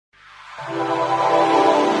Hey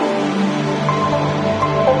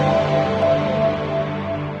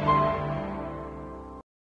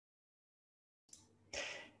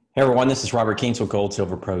everyone, this is Robert Keens with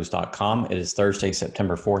GoldSilverPros.com. It is Thursday,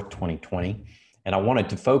 September 4th, 2020. And I wanted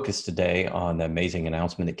to focus today on the amazing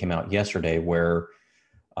announcement that came out yesterday where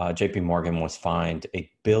jpmorgan was fined $1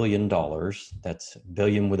 billion, that's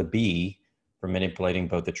billion with a B, for manipulating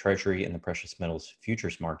both the Treasury and the precious metals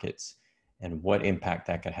futures markets and what impact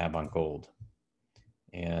that could have on gold.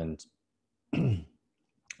 And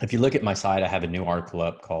if you look at my site, I have a new article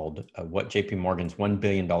up called What jpmorgan's $1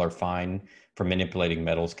 billion fine for manipulating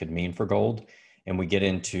metals could mean for gold. And we get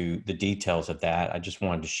into the details of that. I just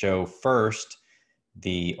wanted to show first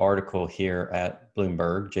the article here at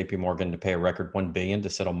Bloomberg. JPMorgan to pay a record $1 billion to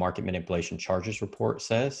settle market manipulation charges, report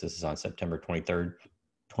says. This is on September 23rd,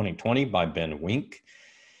 2020 by Ben Wink.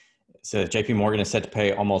 It says JPMorgan is set to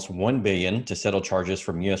pay almost $1 billion to settle charges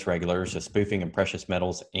from U.S. regulators of spoofing in precious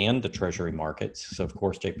metals and the Treasury markets. So of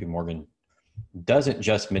course, JPMorgan doesn't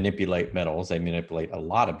just manipulate metals, they manipulate a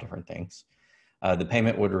lot of different things. The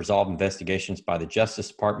payment would resolve investigations by the Justice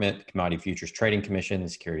Department, the Commodity Futures Trading Commission, and the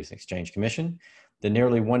Securities and Exchange Commission. The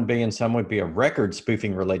nearly $1 billion sum would be a record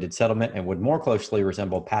spoofing related settlement and would more closely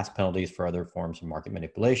resemble past penalties for other forms of market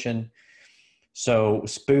manipulation. So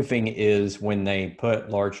spoofing is when they put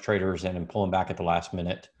large traders in and pull them back at the last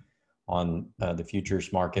minute on the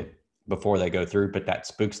futures market before they go through, but that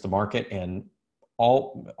spooks the market. And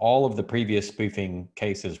all of the previous spoofing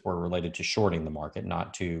cases were related to shorting the market,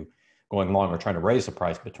 not to going long or trying to raise the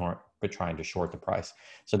price, but trying to short the price.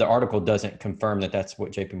 So the article doesn't confirm that that's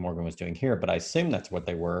what JPMorgan was doing here, but I assume that's what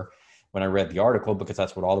they were when I read the article, because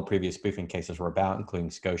that's what all the previous spoofing cases were about, including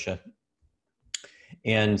Scotia.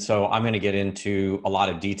 And so I'm going to get into a lot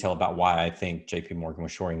of detail about why I think JPMorgan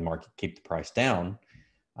was shorting the market to keep the price down.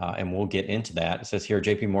 And we'll get into that. It says here,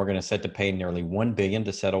 JPMorgan is set to pay nearly $1 billion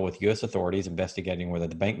to settle with U.S. authorities investigating whether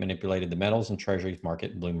the bank manipulated the metals and treasuries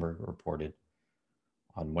market, Bloomberg reported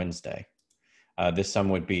on Wednesday. This sum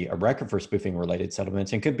would be a record for spoofing related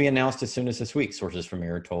settlements and could be announced as soon as this week, sources from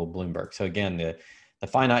here told Bloomberg. So again, the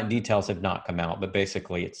finite details have not come out, but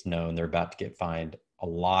basically it's known they're about to get fined a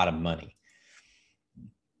lot of money.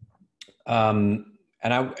 And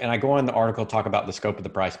I go on the article, talk about the scope of the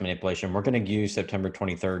price manipulation. We're going to use September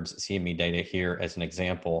 23rd's CME data here as an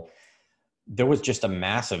example. There was just a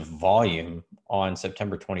massive volume on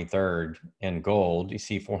September 23rd in gold. You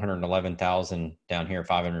see 411,000 down here,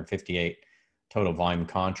 558 total volume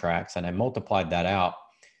contracts. And I multiplied that out.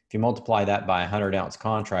 If you multiply that by a 100-ounce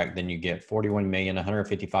contract, then you get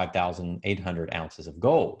 41,155,800 ounces of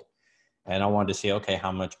gold. And I wanted to see, okay,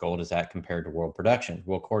 how much gold is that compared to world production?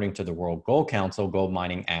 Well, according to the World Gold Council, gold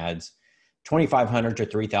mining adds 2,500 to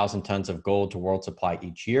 3,000 tons of gold to world supply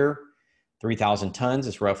each year. 3,000 tons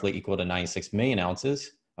is roughly equal to 96 million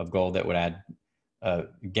ounces of gold that would add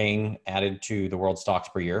gain added to the world stocks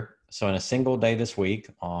per year. So in a single day this week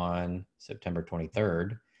on September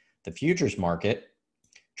 23rd, the futures market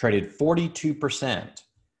traded 42%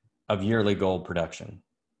 of yearly gold production.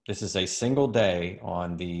 This is a single day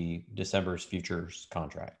on the December's futures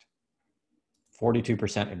contract.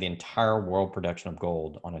 42% of the entire world production of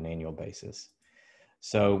gold on an annual basis.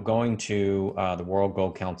 So going to the World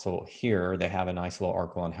Gold Council here, they have a nice little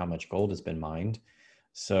article on how much gold has been mined.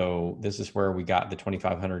 So this is where we got the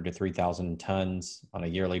 2,500 to 3,000 tons on a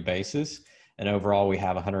yearly basis. And overall, we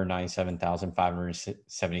have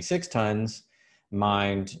 197,576 tons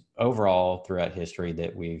mined overall throughout history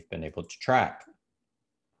that we've been able to track.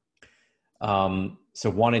 So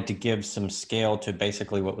wanted to give some scale to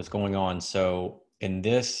basically what was going on. So in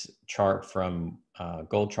this chart from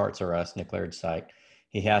Gold Charts R Us, Nick Laird's site,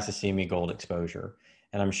 he has the CME gold exposure.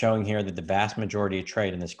 And I'm showing here that the vast majority of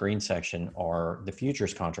trade in this green section are the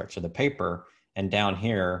futures contracts, or the paper. And down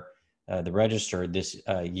here, the registered, this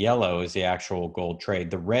yellow is the actual gold trade.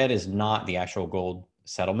 The red is not the actual gold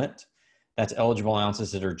settlement. That's eligible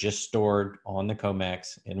ounces that are just stored on the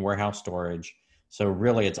COMEX in warehouse storage. So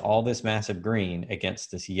really it's all this massive green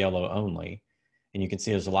against this yellow only. And you can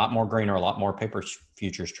see there's a lot more green or a lot more paper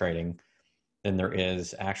futures trading than there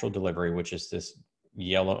is actual delivery, which is this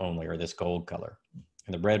yellow only, or this gold color.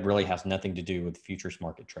 And the red really has nothing to do with futures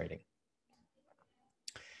market trading.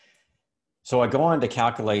 So I go on to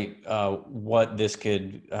calculate what this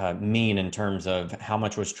could mean in terms of how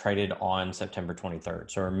much was traded on September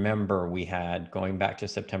 23rd. So remember, we had, going back to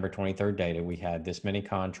September 23rd data, we had this many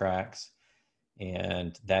contracts,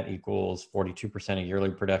 and that equals 42% of yearly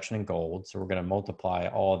production in gold. So we're going to multiply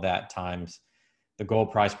all of that times the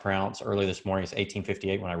gold price per ounce. Early this morning is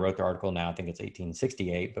 1858 when I wrote the article. Now I think it's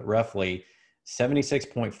 1868, but roughly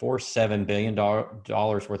 $76.47 billion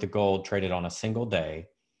worth of gold traded on a single day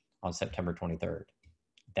on September 23rd.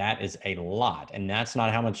 That is a lot. And that's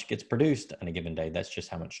not how much gets produced on a given day. That's just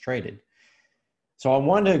how much traded. So I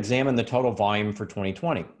wanted to examine the total volume for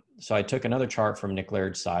 2020. So I took another chart from Nick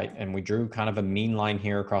Laird's site, and we drew kind of a mean line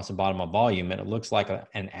here across the bottom of volume. And it looks like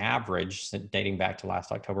an average dating back to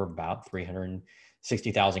last October of about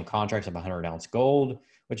 360,000 contracts of 100-ounce gold,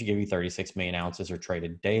 which would give you 36 million ounces are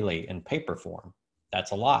traded daily in paper form.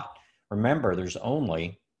 That's a lot. Remember, there's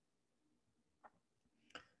only,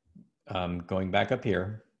 going back up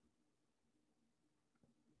here,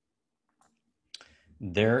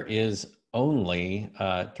 there is only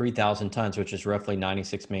 3,000 tons, which is roughly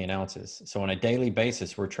 96 million ounces. So on a daily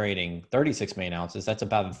basis, we're trading 36 million ounces. That's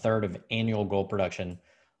about a third of annual gold production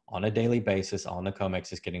on a daily basis on the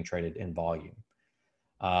COMEX is getting traded in volume.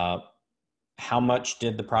 How much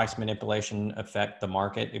did the price manipulation affect the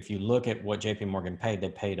market? If you look at what JPMorgan paid, they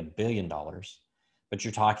paid $1 billion. But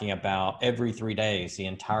you're talking about every 3 days, the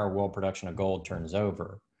entire world production of gold turns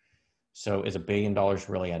over. So is $1 billion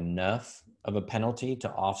really enough of a penalty to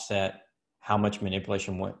offset how much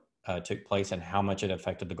manipulation took place and how much it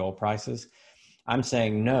affected the gold prices? I'm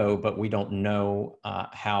saying no, but we don't know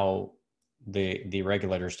how the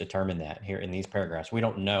regulators determine that here in these paragraphs. We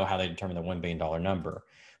don't know how they determine the $1 billion number,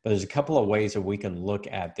 but there's a couple of ways that we can look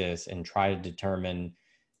at this and try to determine,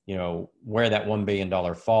 you know, where that $1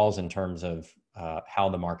 billion falls in terms of how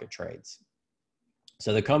the market trades.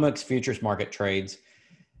 So the COMEX futures market trades.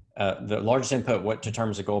 The largest input, what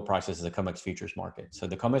determines the gold prices, is the COMEX futures market. So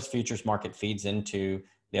the COMEX futures market feeds into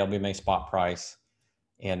the LBMA spot price,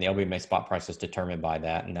 and the LBMA spot price is determined by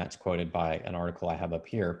that, and that's quoted by an article I have up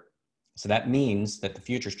here. So that means that the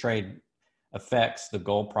futures trade affects the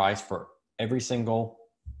gold price for every single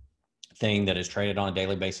thing that is traded on a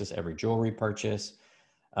daily basis, every jewelry purchase.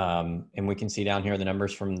 And we can see down here the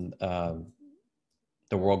numbers from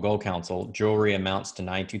the World Gold Council. Jewelry amounts to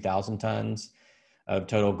 92,000 tons. Of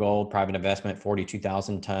total gold, private investment,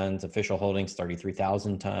 42,000 tons, official holdings,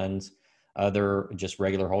 33,000 tons, other just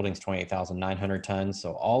regular holdings, 28,900 tons.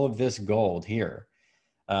 So all of this gold here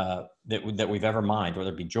that we've ever mined,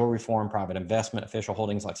 whether it be jewelry form, private investment, official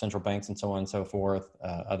holdings like central banks and so on and so forth,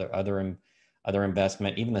 other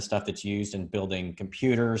investment, even the stuff that's used in building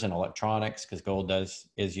computers and electronics, because gold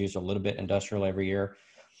is used a little bit industrial every year.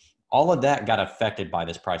 All of that got affected by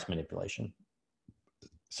this price manipulation.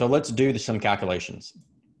 So let's do some calculations.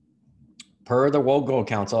 Per the World Gold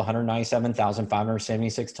Council,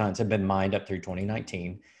 197,576 tons have been mined up through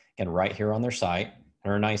 2019. Again, right here on their site,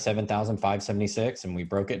 197,576, and we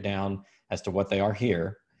broke it down as to what they are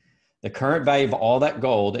here. The current value of all that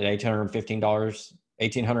gold at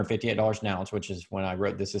 $1,858 an ounce, which is when I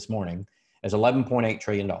wrote this morning, is $11.8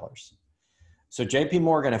 trillion. So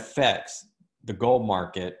JPMorgan affects the gold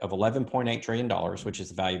market of $11.8 trillion, which is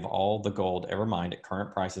the value of all the gold ever mined at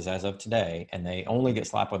current prices as of today, and they only get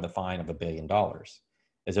slapped with a fine of $1 billion.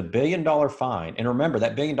 Is $1 billion fine, and remember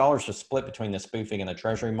that $1 billion was split between the spoofing and the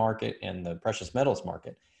Treasury market and the precious metals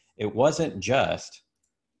market. It wasn't just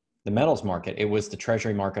the metals market, it was the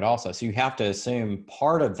Treasury market also. So you have to assume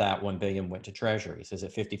part of that 1 billion went to Treasuries. Is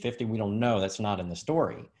it 50-50? We don't know, that's not in the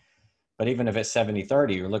story. But even if it's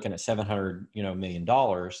 70-30, you're looking at $700 million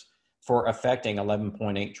for affecting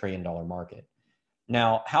 $11.8 trillion market.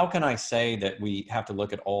 Now, how can I say that we have to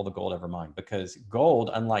look at all the gold ever mined? Because gold,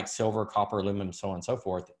 unlike silver, copper, aluminum, so on and so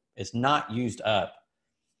forth, is not used up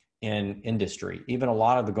in industry. Even a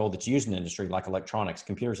lot of the gold that's used in industry, like electronics,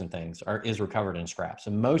 computers and things, is recovered in scrap. So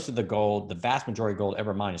most of the gold, the vast majority of gold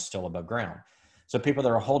ever mined is still above ground. So people that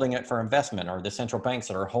are holding it for investment, or the central banks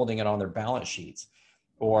that are holding it on their balance sheets,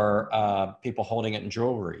 or people holding it in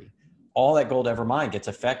jewelry, all that gold ever mined gets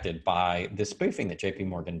affected by the spoofing that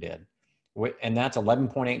JPMorgan did. And that's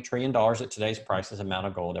 $11.8 trillion at today's prices, amount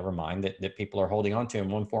of gold ever mined that people are holding on to in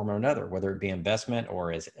one form or another, whether it be investment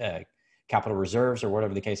or as capital reserves or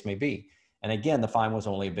whatever the case may be. And again, the fine was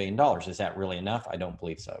only $1 billion. Is that really enough? I don't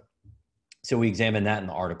believe so. So we examine that in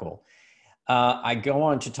the article. I go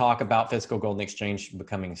on to talk about physical gold and exchange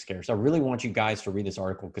becoming scarce. I really want you guys to read this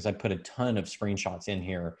article because I put a ton of screenshots in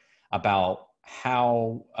here about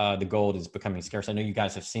how the gold is becoming scarce. I know you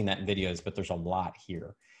guys have seen that in videos, but there's a lot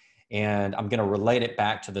here. And I'm going to relate it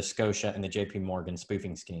back to the Scotia and the JPMorgan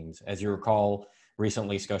spoofing schemes. As you recall,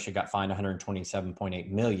 recently Scotia got fined $127.8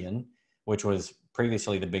 million, which was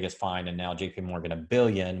previously the biggest fine, and now JPMorgan $1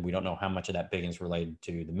 billion. We don't know how much of that billion is related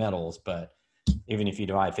to the metals, but even if you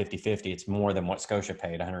divide 50-50, it's more than what Scotia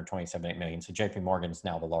paid, $127.8 million. So JPMorgan is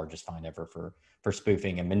now the largest fine ever for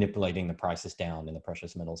spoofing and manipulating the prices down in the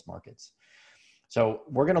precious metals markets. So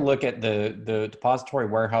we're going to look at the depository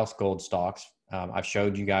warehouse gold stocks. I've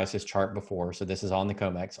showed you guys this chart before. So this is on the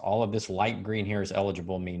COMEX. All of this light green here is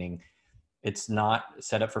eligible, meaning it's not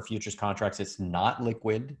set up for futures contracts. It's not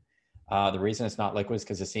liquid. The reason it's not liquid is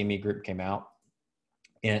because the CME group came out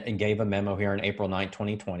and gave a memo here on April 9,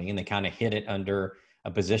 2020, and they kind of hid it under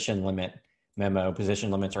a position limit memo.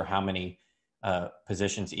 Position limits are how many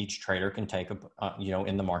positions each trader can take,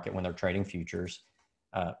 in the market when they're trading futures.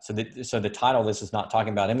 So the title of this is not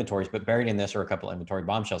talking about inventories, but buried in this are a couple of inventory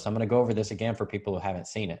bombshells. So I'm going to go over this again for people who haven't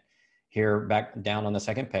seen it. Here, back down on the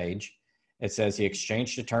second page, it says the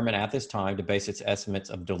exchange determined at this time to base its estimates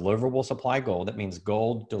of deliverable supply gold, that means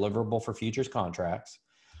gold deliverable for futures contracts,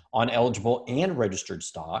 on eligible and registered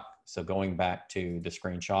stock. So going back to the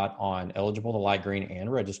screenshot, on eligible, the light green,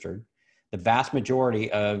 and registered. The vast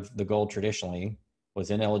majority of the gold traditionally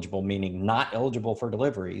was ineligible, meaning not eligible for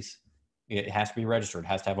deliveries. It has to be registered,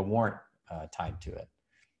 has to have a warrant tied to it.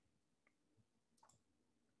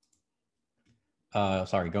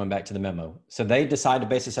 Going back to the memo. So they decide to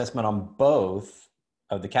base assessment on both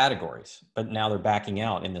of the categories, but now they're backing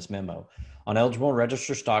out in this memo. On eligible and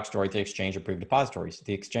registered stock stored at the exchange approved depositories,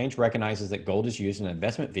 the exchange recognizes that gold is used in an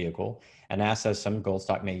investment vehicle and asks us some gold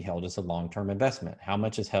stock may be held as a long-term investment. How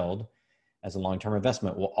much is held as a long-term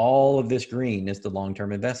investment? Well, all of this green is the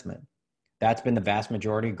long-term investment. That's been the vast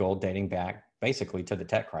majority of gold dating back basically to the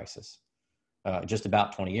tech crisis, just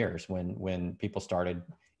about 20 years when people started,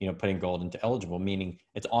 putting gold into eligible, meaning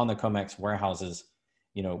it's on the COMEX warehouses,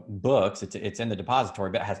 books. It's in the depository,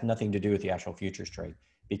 but it has nothing to do with the actual futures trade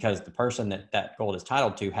because the person that gold is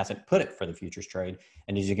titled to hasn't put it for the futures trade.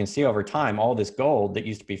 And as you can see over time, all this gold that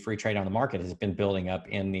used to be free trade on the market has been building up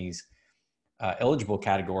in these eligible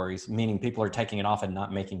categories, meaning people are taking it off and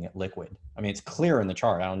not making it liquid. I mean, it's clear in the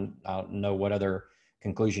chart. I don't know what other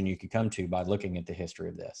conclusion you could come to by looking at the history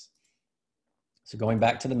of this. So going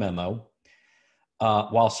back to the memo,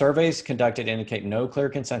 while surveys conducted indicate no clear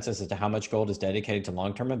consensus as to how much gold is dedicated to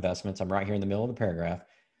long-term investments, I'm right here in the middle of the paragraph.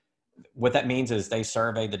 What that means is they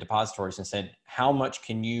surveyed the depositories and said, how much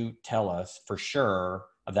can you tell us for sure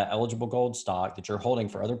of that eligible gold stock that you're holding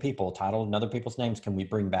for other people, titled in other people's names, can we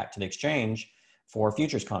bring back to the exchange for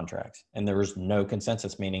futures contracts? And there was no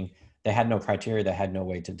consensus, meaning they had no criteria, they had no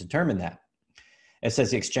way to determine that. It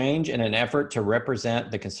says the exchange, in an effort to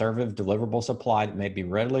represent the conservative deliverable supply that may be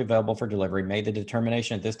readily available for delivery, made the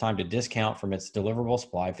determination at this time to discount from its deliverable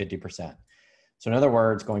supply 50%. So in other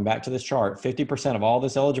words, going back to this chart, 50% of all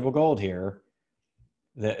this eligible gold here,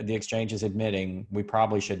 the exchange is admitting we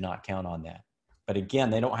probably should not count on that. But again,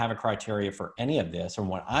 they don't have a criteria for any of this. And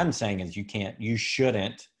what I'm saying is you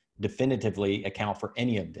shouldn't definitively account for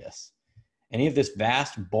any of this. Any of this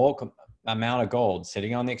vast bulk amount of gold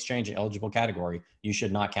sitting on the exchange in eligible category, you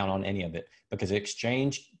should not count on any of it because the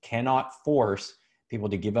exchange cannot force people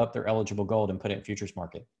to give up their eligible gold and put it in futures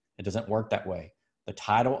market. It doesn't work that way. The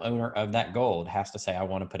title owner of that gold has to say, I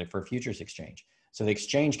want to put it for a futures exchange. So the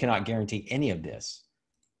exchange cannot guarantee any of this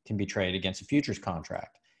can be traded against a futures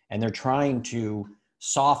contract. And they're trying to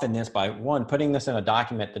soften this by, one, putting this in a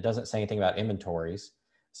document that doesn't say anything about inventories.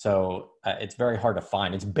 So it's very hard to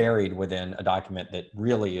find. It's buried within a document that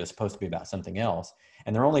really is supposed to be about something else.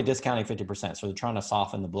 And they're only discounting 50%. So they're trying to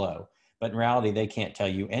soften the blow. But in reality, they can't tell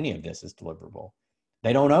you any of this is deliverable.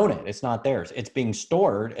 They don't own it. It's not theirs. It's being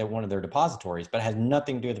stored at one of their depositories, but it has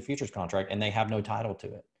nothing to do with the futures contract, and they have no title to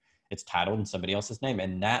it. It's titled in somebody else's name.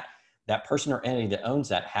 And that person or entity that owns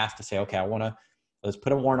that has to say, okay, let's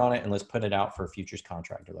put a warrant on it and let's put it out for a futures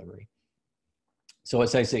contract delivery. So it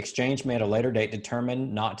says the exchange may at a later date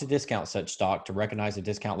determine not to discount such stock to recognize the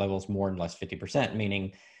discount level is more than less 50%,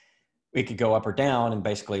 meaning it could go up or down and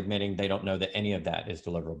basically admitting they don't know that any of that is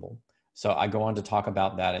deliverable. So I go on to talk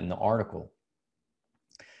about that in the article.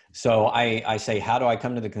 So I say, how do I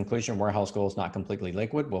come to the conclusion warehouse gold is not completely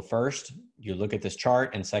liquid? Well, first, you look at this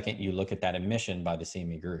chart, and second, you look at that admission by the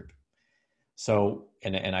CME group. So,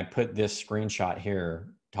 and I put this screenshot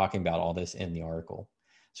here talking about all this in the article.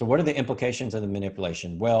 So what are the implications of the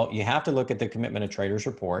manipulation? Well, you have to look at the commitment of traders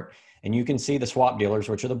report, and you can see the swap dealers,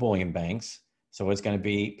 which are the bullion banks. So it's going to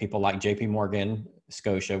be people like jpmorgan,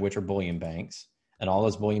 Scotia, which are bullion banks, and all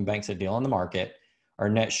those bullion banks that deal on the market are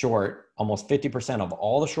net short almost 50% of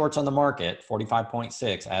all the shorts on the market,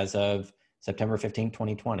 45.6 as of September 15,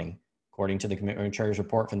 2020, according to the commitment of traders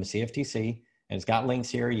report from the CFTC. And it's got links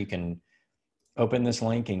here. You can open this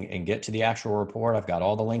link and get to the actual report. I've got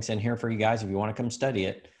all the links in here for you guys if you want to come study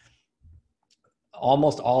it.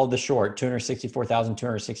 Almost all of the short,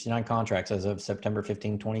 264,269 contracts as of September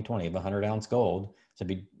 15, 2020 of 100 ounce gold. So it'd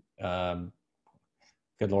be,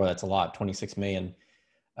 good Lord, that's a lot, 26 million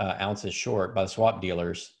ounces short by the swap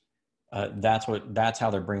dealers. That's how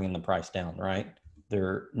they're bringing the price down, right?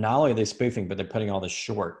 They're not only are they spoofing, but they're putting all this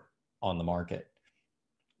short on the market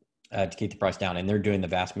to keep the price down, and they're doing the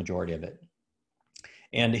vast majority of it.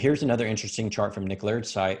 And here's another interesting chart from Nick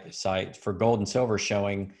Laird's site for gold and silver,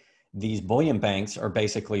 showing these bullion banks are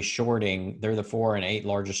basically shorting. They're the 4 and 8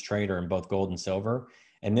 largest trader in both gold and silver.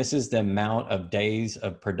 And this is the amount of days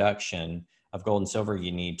of production of gold and silver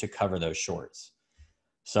you need to cover those shorts.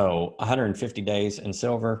 So 150 days in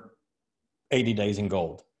silver, 80 days in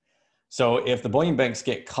gold. So if the bullion banks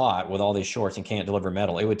get caught with all these shorts and can't deliver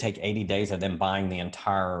metal, it would take 80 days of them buying the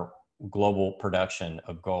entire global production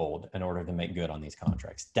of gold in order to make good on these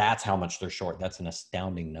contracts. That's how much they're short. That's an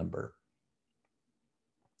astounding number.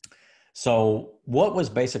 So what was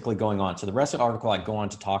basically going on? So the rest of the article, I go on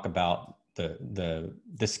to talk about the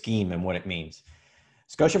scheme and what it means.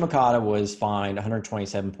 Scotia was fined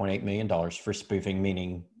 $127.8 million for spoofing,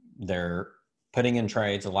 meaning they're putting in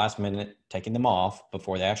trades at the last minute, taking them off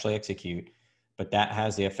before they actually execute. But that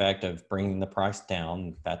has the effect of bringing the price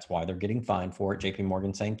down. That's why they're getting fined for it.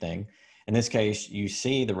 JPMorgan, same thing. In this case, you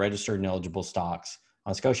see the registered and eligible stocks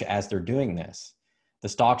on Scotia as they're doing this. The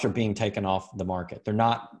stocks are being taken off the market. They're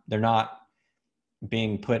not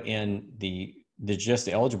being put in just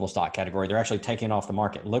the eligible stock category. They're actually taking off the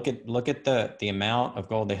market. Look at the amount of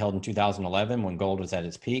gold they held in 2011 when gold was at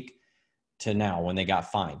its peak to now when they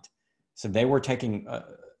got fined. So they were taking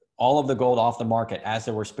all of the gold off the market as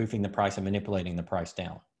they were spoofing the price and manipulating the price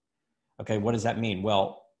down. Okay, what does that mean?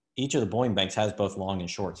 Well, each of the bullion banks has both long and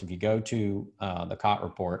shorts. If you go to the COT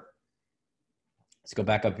report, let's go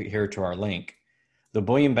back up here to our link. The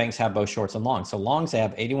bullion banks have both shorts and longs. So longs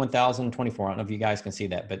have 81,024. I don't know if you guys can see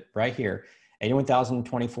that, but right here,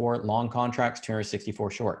 81,024 long contracts,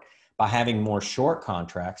 264 short. By having more short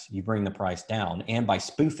contracts, you bring the price down. And by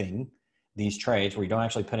spoofing these trades where you don't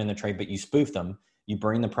actually put in the trade, but you spoof them, you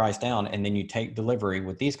bring the price down, and then you take delivery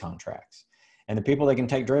with these contracts. And the people that can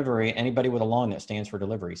take delivery, anybody with a long that stands for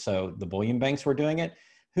delivery. So the bullion banks were doing it.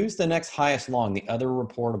 Who's the next highest long? The other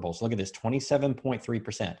reportables. Look at this,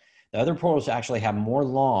 27.3%. The other reportables actually have more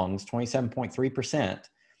longs, 27.3%,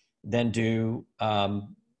 than do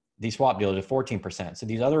these swap dealers at 14%. So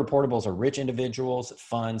these other reportables are rich individuals,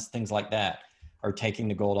 funds, things like that are taking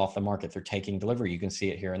the gold off the market. They're taking delivery. You can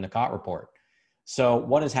see it here in the COT report. So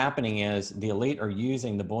what is happening is the elite are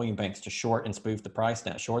using the bullion banks to short and spoof the price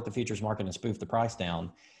down, short the futures market and spoof the price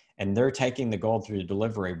down. And they're taking the gold through the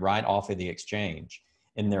delivery right off of the exchange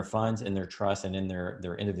in their funds, in their trusts, and in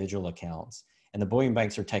their individual accounts. And the bullion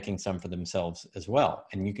banks are taking some for themselves as well.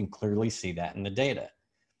 And you can clearly see that in the data.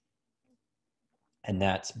 And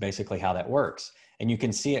that's basically how that works. And you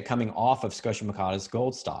can see it coming off of Scotia's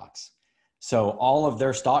gold stocks. So all of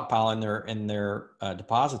their stockpile in their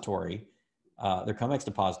depository, their COMEX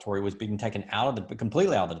depository, was being taken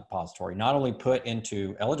completely out of the depository, not only put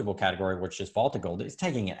into eligible category, which is vaulted gold, it's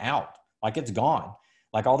taking it out, like it's gone.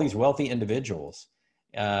 Like all these wealthy individuals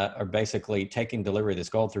are basically taking delivery of this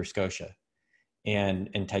gold through Scotia and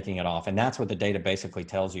taking it off. And that's what the data basically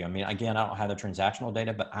tells you. I mean, again, I don't have the transactional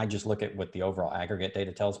data, but I just look at what the overall aggregate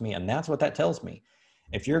data tells me. And that's what that tells me.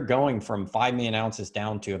 If you're going from 5 million ounces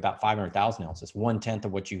down to about 500,000 ounces, 1/10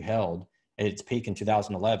 of what you held at its peak in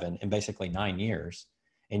 2011 in basically 9 years,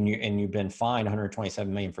 and you've been fined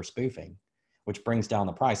 127 million for spoofing, which brings down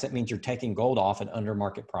the price, that means you're taking gold off at under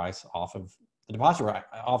market price off of the depository,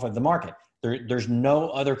 off of the market. There's no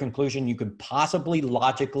other conclusion you could possibly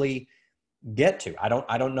logically get to.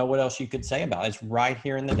 I don't know what else you could say about it. It's right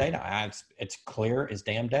here in the data. It's clear as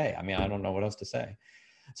damn day. I mean, I don't know what else to say.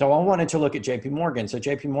 So I wanted to look at JPMorgan. So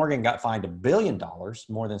JPMorgan got fined $1 billion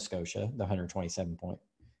more than Scotia, the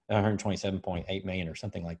 127.8 million or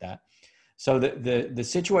something like that. So the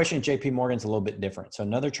situation at JPMorgan is a little bit different. So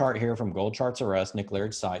another chart here from Gold Charts R Us, Nick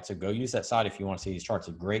Laird's site. So go use that site if you want to see these charts.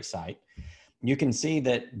 It's a great site. You can see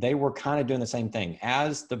that they were kind of doing the same thing.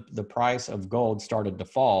 As the price of gold started to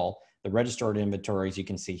fall, the registered inventories you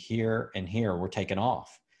can see here and here were taken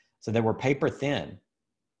off. So they were paper thin.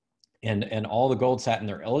 And all the gold sat in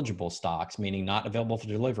their eligible stocks, meaning not available for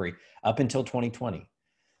delivery, up until 2020.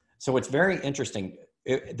 So it's very interesting.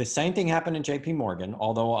 The same thing happened in JPMorgan,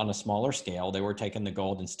 although on a smaller scale. They were taking the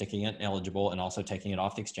gold and sticking it in eligible and also taking it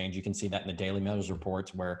off the exchange. You can see that in the daily metals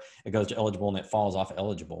reports where it goes to eligible and it falls off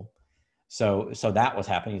eligible. So that was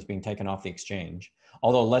happening. It's being taken off the exchange,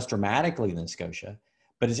 although less dramatically than Scotia.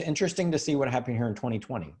 But it's interesting to see what happened here in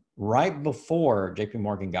 2020. Right before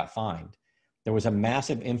JPMorgan got fined, there was a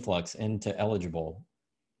massive influx into eligible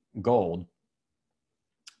gold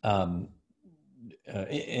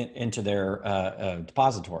into their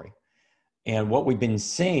depository. And what we've been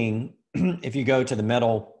seeing, if you go to the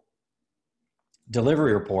metal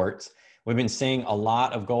delivery reports, We've been seeing a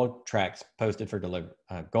lot of gold tracks posted for delivery,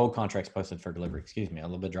 gold contracts posted for delivery. Excuse me, a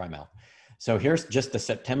little bit dry mouth. So here's just the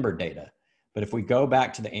September data. But if we go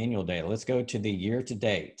back to the annual data, let's go to the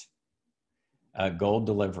year-to-date gold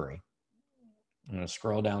delivery. I'm going to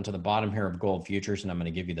scroll down to the bottom here of gold futures, and I'm going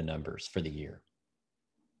to give you the numbers for the year.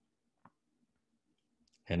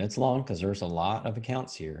 And it's long because there's a lot of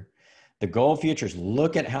accounts here. The gold futures,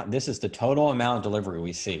 look at how this is the total amount of delivery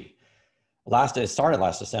we see. It started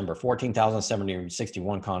last December,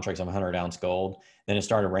 14,761 contracts of 100 ounce gold. Then it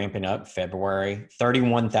started ramping up February,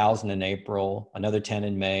 31,000 in April, another 10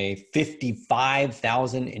 in May,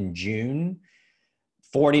 55,000 in June,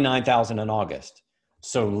 49,000 in August.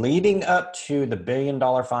 So leading up to the $1 billion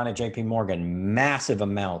fine at JP Morgan, massive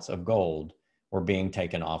amounts of gold were being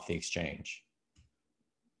taken off the exchange.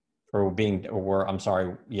 We're being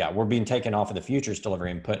taken off of the futures delivery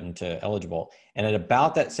and put into eligible. And at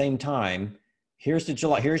about that same time, here's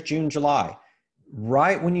June, July,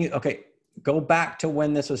 right when go back to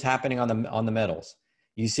when this was happening on the metals.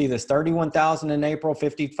 You see this 31,000 in April,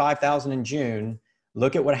 55,000 in June.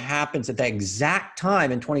 Look at what happens at that exact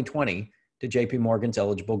time in 2020 to JP Morgan's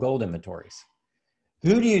eligible gold inventories.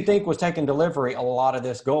 Who do you think was taking delivery a lot of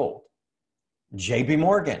this gold? JP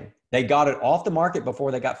Morgan. They got it off the market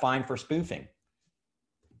before they got fined for spoofing.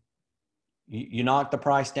 You knock the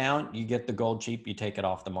price down, you get the gold cheap, you take it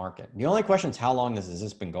off the market. The only question is how long has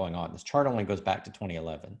this been going on? This chart only goes back to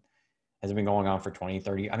 2011. Has it been going on for 20,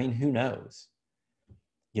 30? I mean, who knows?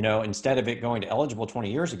 Instead of it going to eligible 20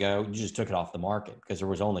 years ago, you just took it off the market because there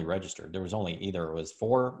was only registered. There was only either it was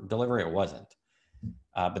for delivery or it wasn't.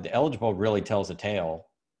 But the eligible really tells a tale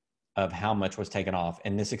of how much was taken off.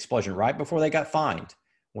 And this explosion right before they got fined,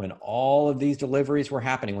 when all of these deliveries were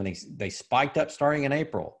happening, when they spiked up starting in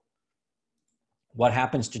April, what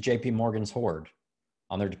happens to JP Morgan's hoard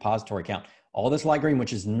on their depository account? All this light green,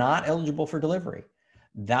 which is not eligible for delivery.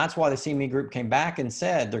 That's why the CME group came back and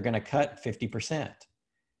said they're going to cut 50%.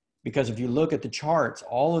 Because if you look at the charts,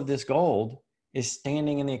 all of this gold is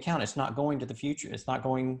standing in the account. It's not going to the future. It's not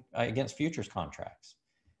going against futures contracts.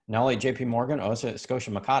 Not only JP Morgan, also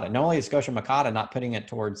Scotia Makata. Not only is Scotia Makata not putting it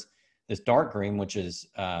towards this dark green, which is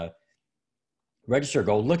register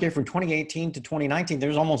gold. Look at from 2018 to 2019,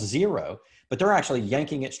 there's almost zero, but they're actually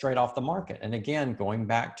yanking it straight off the market. And again, going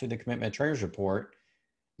back to the commitment traders report,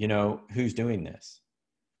 who's doing this?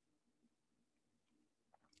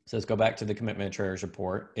 So let's go back to the commitment traders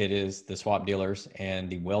report. It is the swap dealers and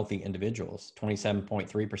the wealthy individuals.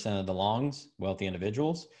 27.3% of the longs, wealthy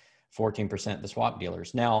individuals, 14% the swap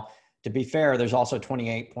dealers. Now, to be fair, there's also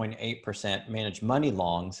 28.8% managed money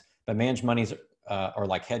longs, but managed monies are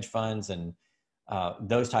like hedge funds and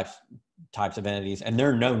those types of entities, and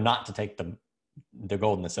they're known not to take the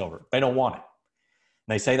gold and the silver. They don't want it.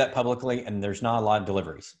 They say that publicly, and there's not a lot of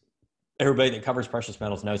deliveries. Everybody that covers precious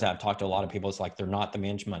metals knows that. I've talked to a lot of people. It's like they're not the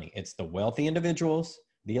managed money. It's the wealthy individuals,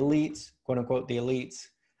 the elites, quote unquote, the elites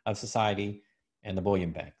of society, and the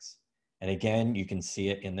bullion banks. And again, you can see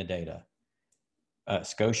it in the data.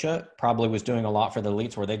 Scotia probably was doing a lot for the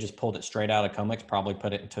elites where they just pulled it straight out of COMEX, probably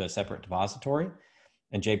put it into a separate depository.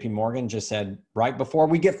 And JP Morgan just said, right before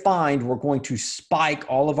we get fined, we're going to spike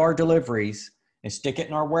all of our deliveries and stick it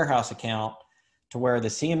in our warehouse account to where the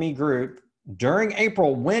CME group during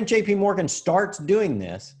April, when JP Morgan starts doing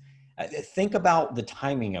this, think about the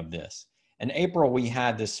timing of this. In April, we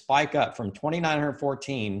had this spike up from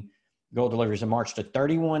 2,914 gold deliveries in March to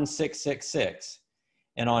 31,666.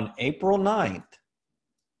 And on April 9th,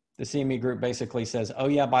 the CME group basically says, oh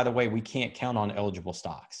yeah, by the way, we can't count on eligible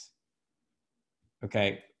stocks.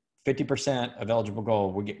 Okay, 50% of eligible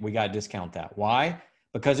gold, we got to discount that. Why?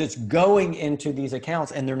 Because it's going into these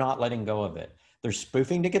accounts and they're not letting go of it. They're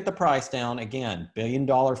spoofing to get the price down. Again, $1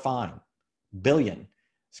 billion fine, billion.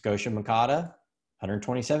 Scotia Makata,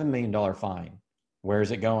 $127 million fine. Where is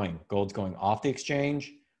it going? Gold's going off the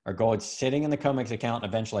exchange, or gold's sitting in the COMEX account.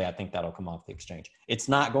 And eventually, I think that'll come off the exchange. It's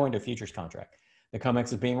not going to a futures contract. The COMEX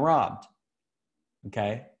is being robbed.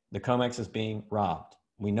 Okay, the COMEX is being robbed.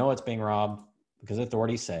 We know it's being robbed because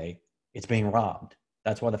authorities say it's being robbed.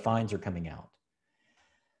 That's why the fines are coming out.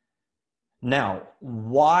 Now,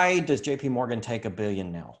 why does JP Morgan take $1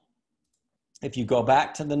 billion now? If you go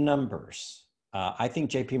back to the numbers, I think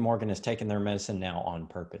JP Morgan has taken their medicine now on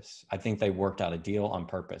purpose. I think they worked out a deal on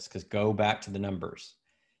purpose, because go back to the numbers.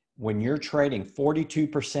 When you're trading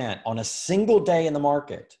 42% on a single day in the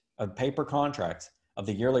market of paper contracts of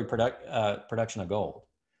the yearly production of gold,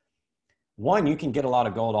 one, you can get a lot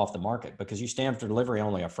of gold off the market because you stand for delivery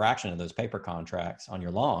only a fraction of those paper contracts on your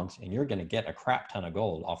longs, and you're going to get a crap ton of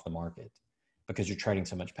gold off the market because you're trading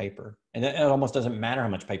so much paper. And it almost doesn't matter how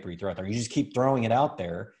much paper you throw out there. You just keep throwing it out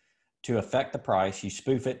there to affect the price. You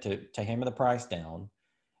spoof it to hammer the price down,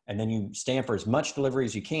 and then you stand for as much delivery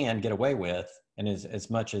as you can get away with, and as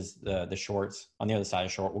much as the shorts on the other side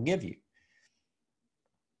of short will give you.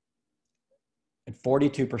 At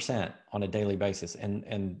 42% on a daily basis.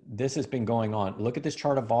 And this has been going on. Look at this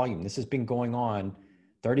chart of volume. This has been going on.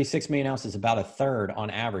 36 million ounces, about a third on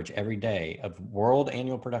average every day of world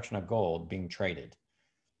annual production of gold being traded.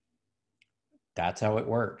 That's how it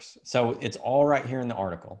works. So it's all right here in the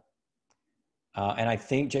article. And I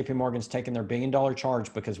think JP Morgan's taken their $1 billion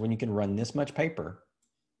charge because when you can run this much paper,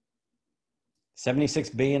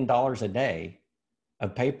 $76 billion a day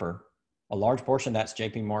of paper, a large portion of that's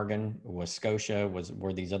JP Morgan, was Scotia,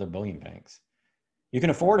 were these other bullion banks. You can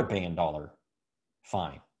afford a $1 billion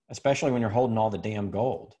fine, especially when you're holding all the damn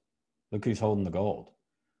gold. Look who's holding the gold.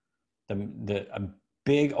 A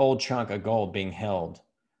big old chunk of gold being held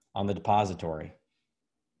on the depository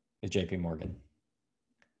is JP Morgan.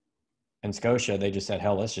 And Scotia, they just said,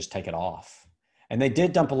 hell, let's just take it off. And they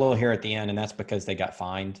did dump a little here at the end, and that's because they got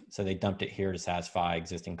fined. So they dumped it here to satisfy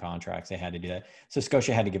existing contracts. They had to do that. So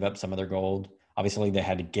Scotia had to give up some of their gold. Obviously, they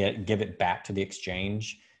had to give it back to the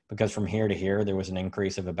exchange because from here to here, there was an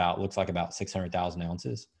increase of looks like about 600,000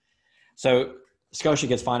 ounces. So Scotia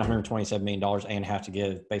gets fined $127 million and have to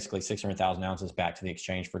give basically 600,000 ounces back to the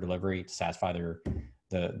exchange for delivery to satisfy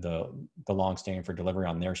the long standing for delivery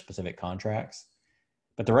on their specific contracts.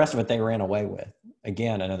 But the rest of it, they ran away with.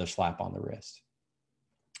 Again, another slap on the wrist.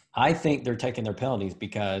 I think they're taking their penalties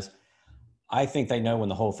because I think they know when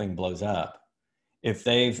the whole thing blows up, if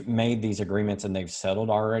they've made these agreements and they've settled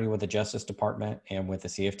already with the Justice Department and with the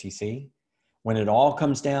CFTC, when it all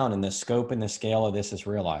comes down and the scope and the scale of this is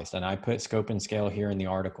realized, and I put scope and scale here in the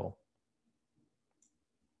article,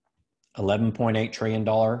 $11.8 trillion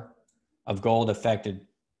of gold affected,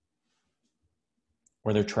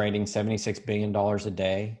 where they're trading $76 billion a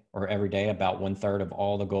day or every day, about 1/3 of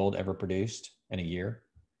all the gold ever produced in a year.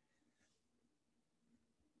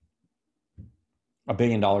 $1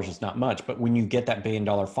 billion is not much, but when you get that $1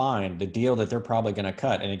 billion fine, the deal that they're probably going to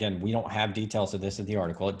cut, and again, we don't have details of this in the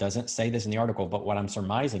article. It doesn't say this in the article, but what I'm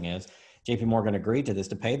surmising is JP Morgan agreed to this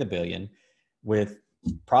to pay the $1 billion with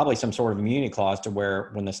probably some sort of immunity clause to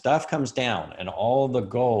where when the stuff comes down and all the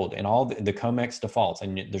gold and all the COMEX defaults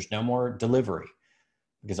and there's no more delivery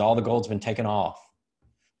because all the gold's been taken off,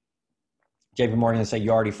 JP Morgan will say,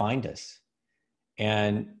 you already fined us.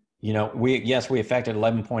 And you know, we affected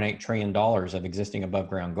 $11.8 trillion of existing above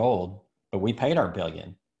ground gold, but we paid our $1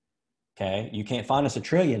 billion. Okay. You can't find us $1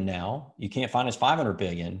 trillion now. You can't find us 500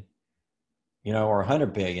 billion, or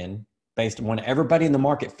 100 billion based on when everybody in the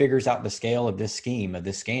market figures out the scale of this scheme, of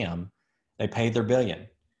this scam, they paid their $1 billion.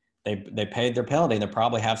 They paid their penalty. They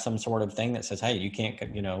probably have some sort of thing that says, hey, you can't,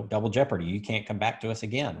 double jeopardy. You can't come back to us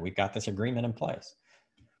again. We've got this agreement in place.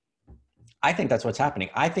 I think that's what's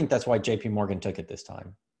happening. I think that's why JP Morgan took it this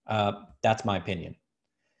time. That's my opinion.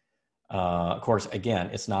 Of course, again,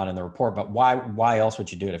 it's not in the report, but why else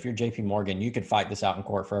would you do it? If you're JP Morgan, you could fight this out in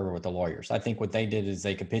court forever with the lawyers. I think what they did is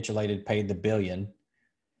they capitulated, paid the $1 billion,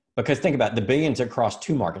 because think about it, the billions across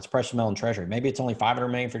two markets, precious metal and treasury. Maybe it's only 500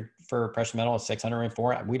 million for precious metal, 600 million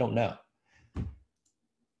for it. We don't know.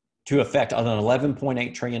 To affect an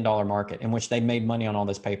 $11.8 trillion market in which they made money on all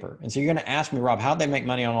this paper. And so you're going to ask me, Rob, how'd they make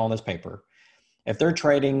money on all this paper? If they're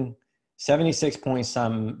trading 76 point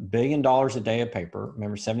some billion dollars a day of paper.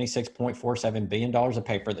 Remember, $76.47 billion of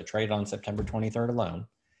paper that traded on September 23rd alone.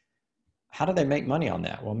 How do they make money on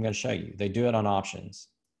that? Well, I'm going to show you. They do it on options.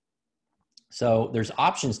 So there's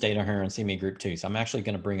options data here on CME Group 2. So I'm actually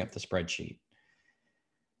going to bring up the spreadsheet.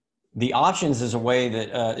 The options is a way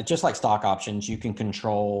that, just like stock options, you can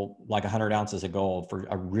control like 100 ounces of gold for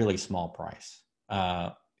a really small price.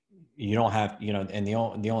 You don't have, and the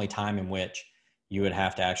only time in which you would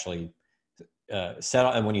have to actually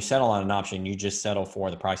settle, and when you settle on an option, you just settle for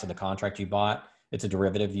the price of the contract you bought. It's a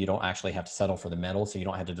derivative. You don't actually have to settle for the metal, so you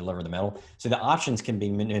don't have to deliver the metal. So the options can be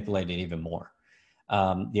manipulated even more.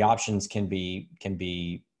 The options can be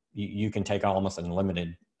you can take almost an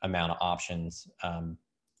unlimited amount of options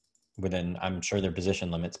within, I'm sure there are position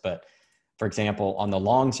limits, but for example, on the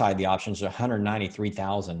long side, the options are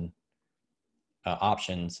 193,000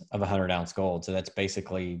 options of 100 ounce gold. So that's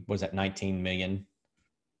basically, was that 19 million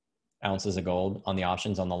ounces of gold on the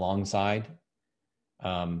options on the long side,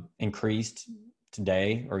 increased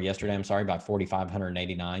today or yesterday, I'm sorry, by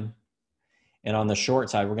 4,589. And on the short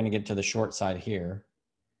side, we're going to get to the short side here.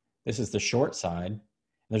 This is the short side.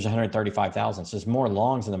 There's 135,000. So there's more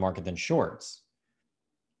longs in the market than shorts.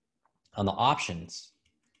 On the options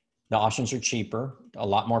are cheaper. A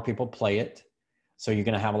lot more people play it. So you're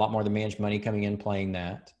going to have a lot more of the managed money coming in playing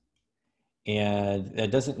that. And it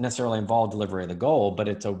doesn't necessarily involve delivery of the gold, but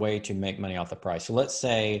it's a way to make money off the price. So let's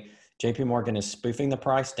say JP Morgan is spoofing the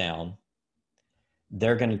price down.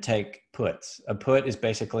 They're going to take puts. A put is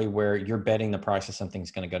basically where you're betting the price of something's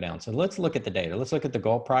going to go down. So let's look at the data. Let's look at the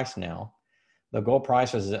gold price now. The gold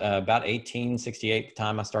price was about $18.68 the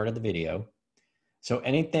time I started the video. So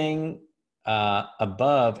anything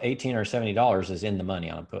above $18 or $70 is in the money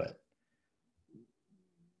on a put.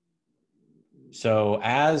 So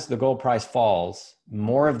as the gold price falls,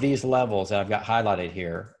 more of these levels that I've got highlighted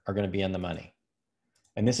here are going to be in the money.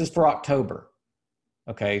 And this is for October.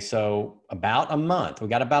 Okay, so about a month. We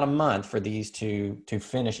got about a month for these to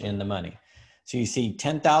finish in the money. So you see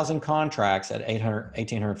 10,000 contracts at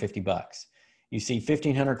 $1,850. You see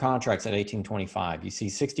 1,500 contracts at $1,825. You see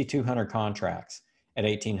 6,200 contracts at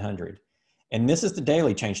 $1,800. And this is the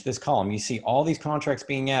daily change, this column. You see all these contracts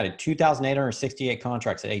being added, 2,868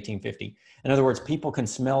 contracts at $1,850. In other words, people can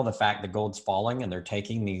smell the fact that gold's falling and they're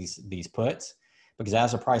taking these puts, because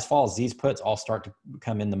as the price falls, these puts all start to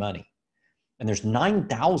come in the money. And there's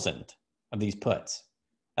 9,000 of these puts.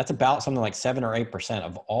 That's about something like 7 or 8%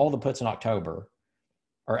 of all the puts in October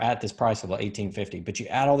are at this price of $1,850. But you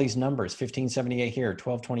add all these numbers, 1,578 here,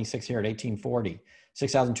 1,226 here at $1,840,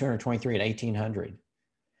 6,223 at $1,800.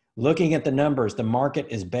 Looking at the numbers, the market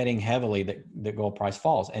is betting heavily that the gold price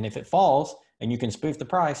falls. And if it falls and you can spoof the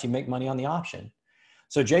price, you make money on the option.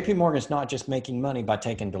 So JP Morgan's not just making money by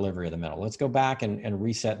taking delivery of the metal. Let's go back and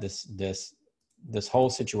reset this whole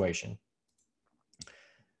situation.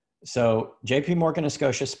 So JP Morgan and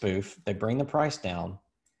Scotia spoof, they bring the price down.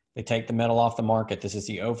 They take the metal off the market. This is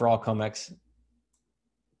the overall COMEX,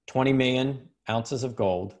 20 million ounces of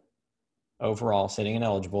gold overall sitting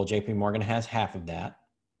ineligible. JP Morgan has half of that.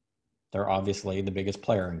 They're obviously the biggest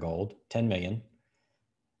player in gold, 10 million.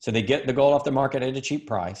 So they get the gold off the market at a cheap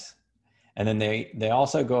price. And then they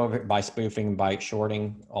also go over it by spoofing, by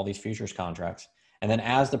shorting all these futures contracts. And then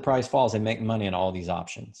as the price falls, they make money on all these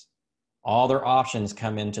options. All their options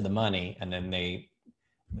come into the money, and then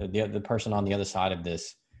the person on the other side of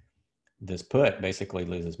this put basically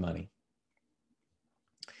loses money.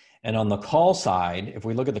 And on the call side, if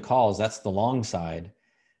we look at the calls, that's the long side.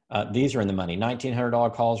 These are in the money.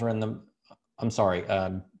 $1,900 calls are in the, I'm sorry.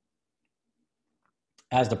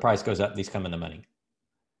 As the price goes up, these come in the money.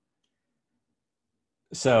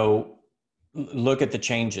 So look at the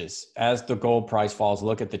changes. As the gold price falls,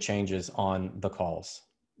 look at the changes on the calls.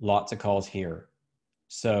 Lots of calls here.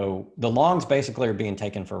 So the longs basically are being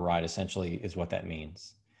taken for a ride, essentially, is what that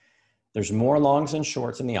means. There's more longs than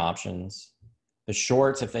shorts in the options. The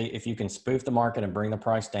shorts, if you can spoof the market and bring the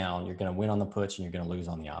price down, you're going to win on the puts and you're going to lose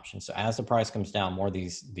on the options. So as the price comes down, more of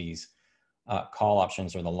these call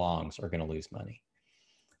options or the longs are going to lose money.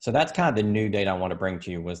 So that's kind of the new data I want to bring to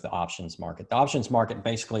you, was the options market. The options market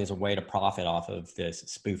basically is a way to profit off of this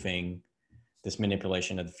spoofing, this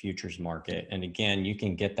manipulation of the futures market. And again, you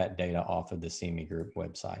can get that data off of the CME Group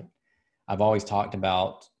website. I've always talked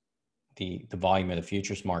about the volume of the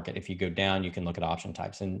futures market. If you go down, you can look at option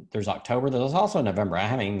types. And there's October, there's also November. I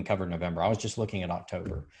haven't even covered November. I was just looking at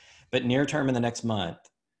October. But near term in the next month,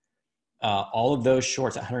 all of those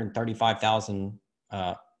shorts, 135,000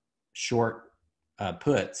 short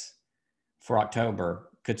puts for October,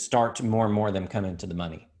 could start to more and more of them come into the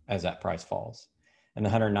money as that price falls. And the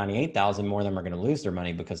 198,000, more of them are going to lose their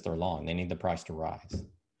money because they're long. They need the price to rise.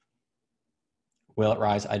 Will it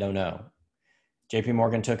rise? I don't know. JP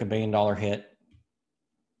Morgan took $1 billion hit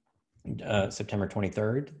September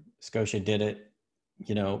 23rd. Scotia did it,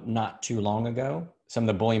 not too long ago. Some of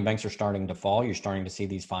the bullion banks are starting to fall. You're starting to see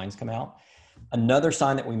these fines come out. Another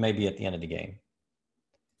sign that we may be at the end of the game.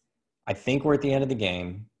 I think we're at the end of the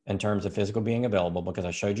game in terms of physical being available, because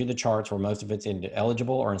I showed you the charts where most of it's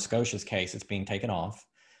eligible, or in Scotia's case, it's being taken off.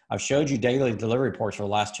 I've showed you daily delivery reports for the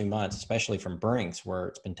last 2 months, especially from Brinks, where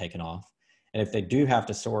it's been taken off. And if they do have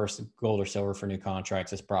to source gold or silver for new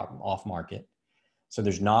contracts, it's brought off market. So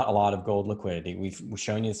there's not a lot of gold liquidity. We've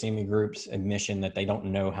shown you the CME Group's admission that they don't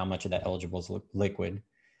know how much of that eligible is liquid.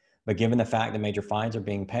 But given the fact that major fines are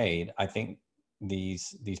being paid, I think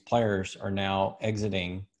these players are now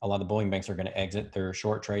exiting. A lot of the bullion banks are going to exit. Their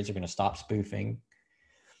short trades are going to stop spoofing.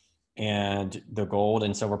 And the gold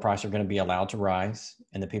and silver price are going to be allowed to rise.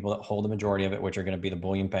 And the people that hold the majority of it, which are going to be the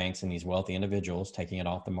bullion banks and these wealthy individuals taking it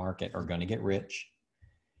off the market, are going to get rich.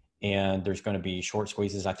 And there's going to be short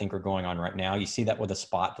squeezes, I think, are going on right now. You see that with a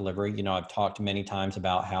spot delivery. I've talked many times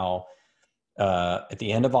about how at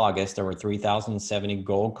the end of August, there were 3,070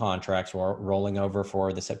 gold contracts rolling over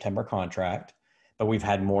for the September contract. But we've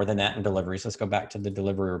had more than that in deliveries. Let's go back to the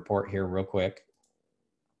delivery report here real quick.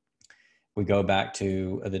 We go back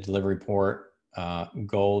to the delivery report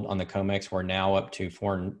gold on the COMEX. We're now up to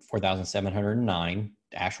 4,709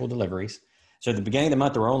 actual deliveries. So at the beginning of the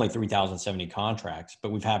month, there were only 3,070 contracts,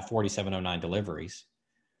 but we've had 4,709 deliveries.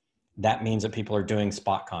 That means that people are doing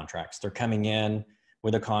spot contracts. They're coming in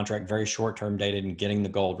with a contract, very short-term dated, and getting the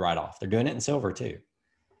gold right off. They're doing it in silver too.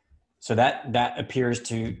 So that appears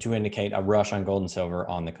to indicate a rush on gold and silver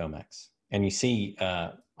on the COMEX. And you see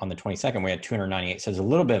on the 22nd, we had 298. So there's a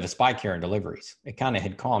little bit of a spike here in deliveries. It kind of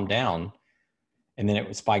had calmed down, and then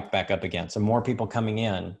it spiked back up again. So more people coming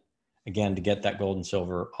in, again, to get that gold and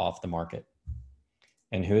silver off the market.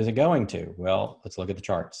 And who is it going to? Well, let's look at the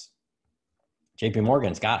charts. JP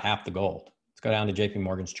Morgan's got half the gold. Let's go down to JP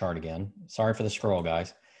Morgan's chart again. Sorry for the scroll,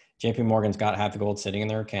 guys. JP Morgan's got half the gold sitting in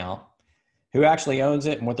their account. Who actually owns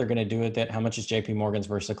it and what they're going to do with it? How much is JP Morgan's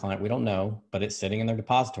versus the client? We don't know, but it's sitting in their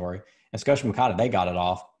depository. And Scotia, they got it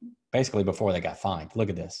off basically before they got fined. Look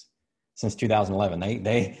at this. Since 2011,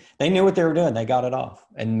 they knew what they were doing. They got it off.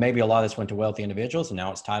 And maybe a lot of this went to wealthy individuals, and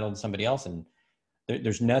now it's titled to somebody else. And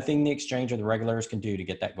there's nothing the exchange or the regulators can do to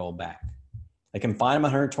get that gold back. They can fine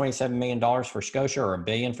them $127 million for Scotia or $1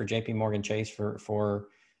 billion for JP Morgan Chase for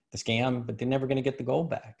the scam, but they're never going to get the gold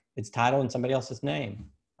back. It's titled in somebody else's name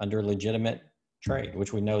under legitimate trade,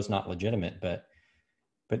 which we know is not legitimate, but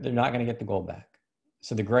they're not going to get the gold back.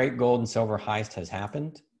 So the great gold and silver heist has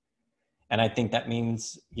happened. And I think that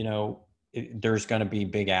means, there's going to be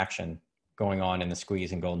big action going on in the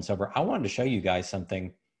squeeze in gold and silver. I wanted to show you guys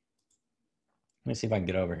something. Let me see if I can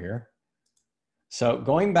get over here. So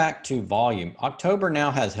going back to volume, October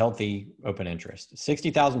now has healthy open interest,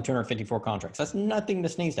 60,254 contracts. That's nothing to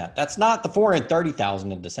sneeze at. That's not the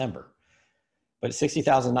 430,000 in December, but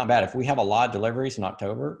 60,000 is not bad. If we have a lot of deliveries in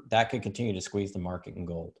October, that could continue to squeeze the market in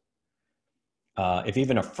gold. If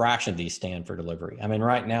even a fraction of these stand for delivery. I mean,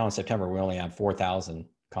 right now in September, we only have 4,000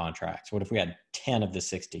 contracts. What if we had 10 of the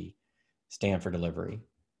 60 stand for delivery?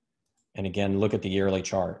 And again, look at the yearly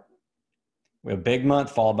chart. We have big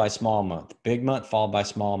month followed by small month, big month followed by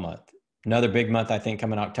small month. Another big month, I think,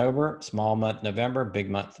 coming October, small month, November,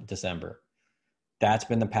 big month, December. That's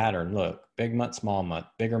been the pattern. Look, big month, small month,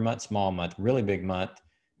 bigger month, small month, really big month,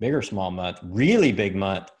 bigger small month, really big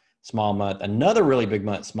month, small month, another really big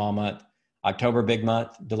month, small month, October big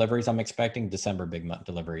month deliveries I'm expecting, December big month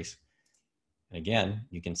deliveries. And again,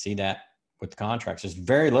 you can see that with the contracts. There's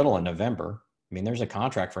very little in November. I mean, there's a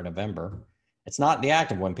contract for November. It's not the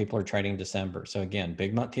active when people are trading December. So again,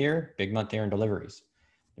 big month here in deliveries.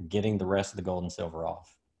 They're getting the rest of the gold and silver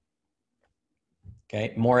off.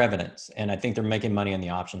 Okay, more evidence. And I think they're making money on the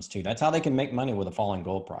options too. That's how they can make money with a falling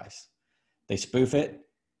gold price. They spoof it.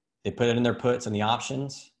 They put it in their puts and the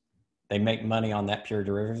options. They make money on that pure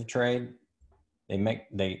derivative trade.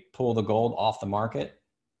 They pull the gold off the market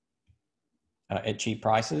at cheap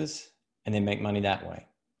prices, and they make money that way.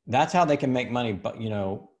 That's how they can make money, but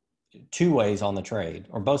two ways on the trade,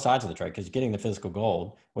 or both sides of the trade, because getting the physical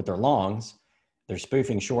gold with their longs, they're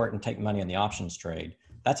spoofing short and take money on the options trade.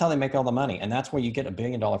 That's how they make all the money. And that's where you get $1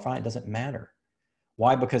 billion fine. It doesn't matter.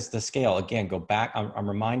 Why? Because the scale, again, go back. I'm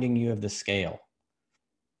reminding you of the scale.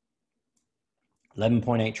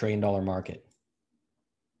 $11.8 trillion market.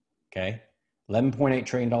 Okay. $11.8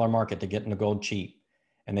 trillion market to get into gold cheap.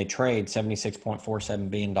 And they trade $76.47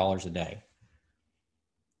 billion a day.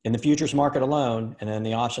 In the futures market alone, and then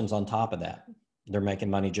the options on top of that, they're making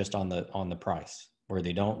money just on the price, where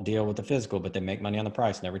they don't deal with the physical, but they make money on the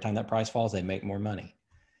price. And every time that price falls, they make more money.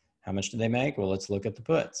 How much do they make? Well, let's look at the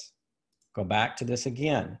puts. Go back to this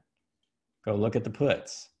again. Go look at the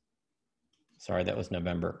puts. Sorry, that was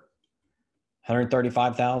November.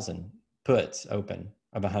 135,000 puts open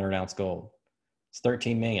of 100 ounce gold. It's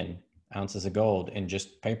 13 million ounces of gold in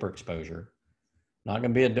just paper exposure. Not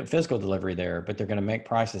going to be a physical delivery there, but they're going to make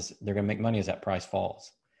prices. They're going to make money as that price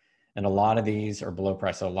falls. And a lot of these are below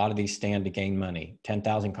price. So a lot of these stand to gain money.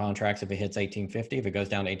 10,000 contracts if it hits 1850. If it goes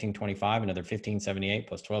down to 1825, another 1578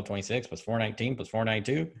 plus 1226 plus 419 plus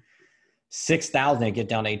 492. 6,000, they get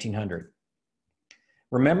down to 1800.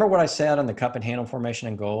 Remember what I said on the cup and handle formation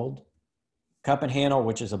in gold? Cup and handle,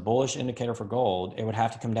 which is a bullish indicator for gold, it would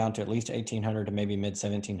have to come down to at least 1800 to maybe mid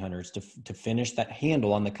 1700s to finish that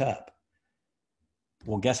handle on the cup.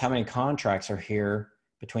 Well, guess how many contracts are here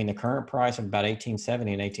between the current price of about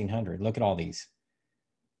 1870 and 1800? Look at all these.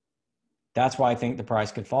 That's why I think the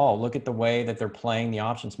price could fall. Look at the way that they're playing the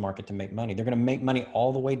options market to make money. They're going to make money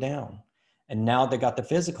all the way down. And now they got the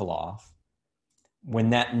physical off. When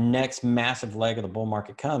that next massive leg of the bull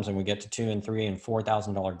market comes and we get to $2,000 and $3,000 and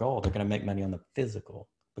 $4,000 gold, they're going to make money on the physical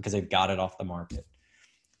because they've got it off the market.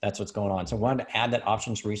 that's what's going on. So I wanted to add that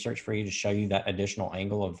options research for you to show you that additional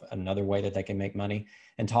angle of another way that they can make money,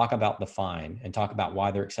 and talk about the fine and talk about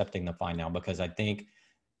why they're accepting the fine now, because I think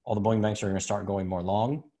all the bullion banks are going to start going more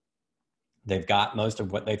long. They've got most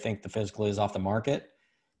of what they think the physical is off the market.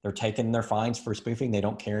 They're taking their fines for spoofing. They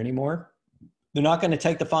don't care anymore. They're not going to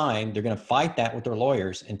take the fine. They're going to fight that with their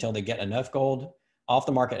lawyers until they get enough gold off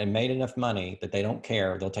the market and made enough money that they don't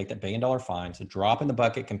care. They'll take that $1 billion fine. It's a drop in the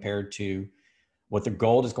bucket compared to what the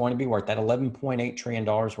gold is going to be worth. That $11.8 trillion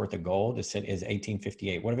worth of gold is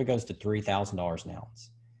 1858. What if it goes to $3,000 an ounce?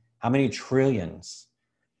 How many trillions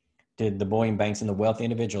did the bullion banks and the wealthy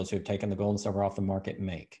individuals who have taken the gold and silver off the market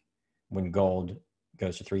make when gold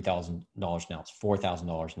goes to $3,000 an ounce,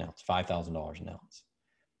 $4,000 an ounce, $5,000 an ounce?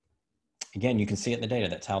 Again, you can see it in the data.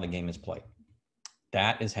 That's how the game is played.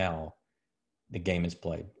 That is how the game is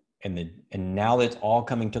played. And now that it's all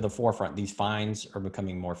coming to the forefront, these fines are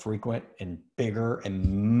becoming more frequent and bigger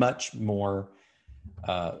and much more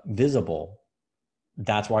visible.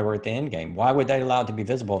 That's why we're at the end game. Why would they allow it to be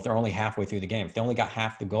visible if they're only halfway through the game? If they only got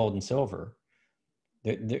half the gold and silver,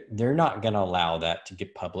 they're not going to allow that to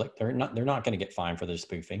get public. They're not going to get fined for their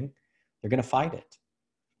spoofing. They're going to fight it.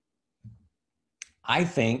 I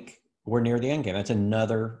think we're near the end game. That's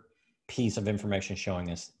another piece of information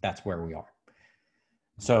showing us that's where we are.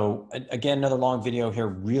 So again, another long video here.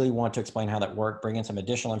 Really want to explain how that worked, bring in some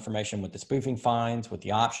additional information with the spoofing fines, with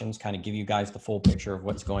the options, kind of give you guys the full picture of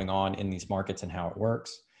what's going on in these markets and how it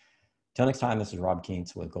works. Till next time, this is Rob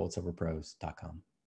Keens with goldsilverpros.com.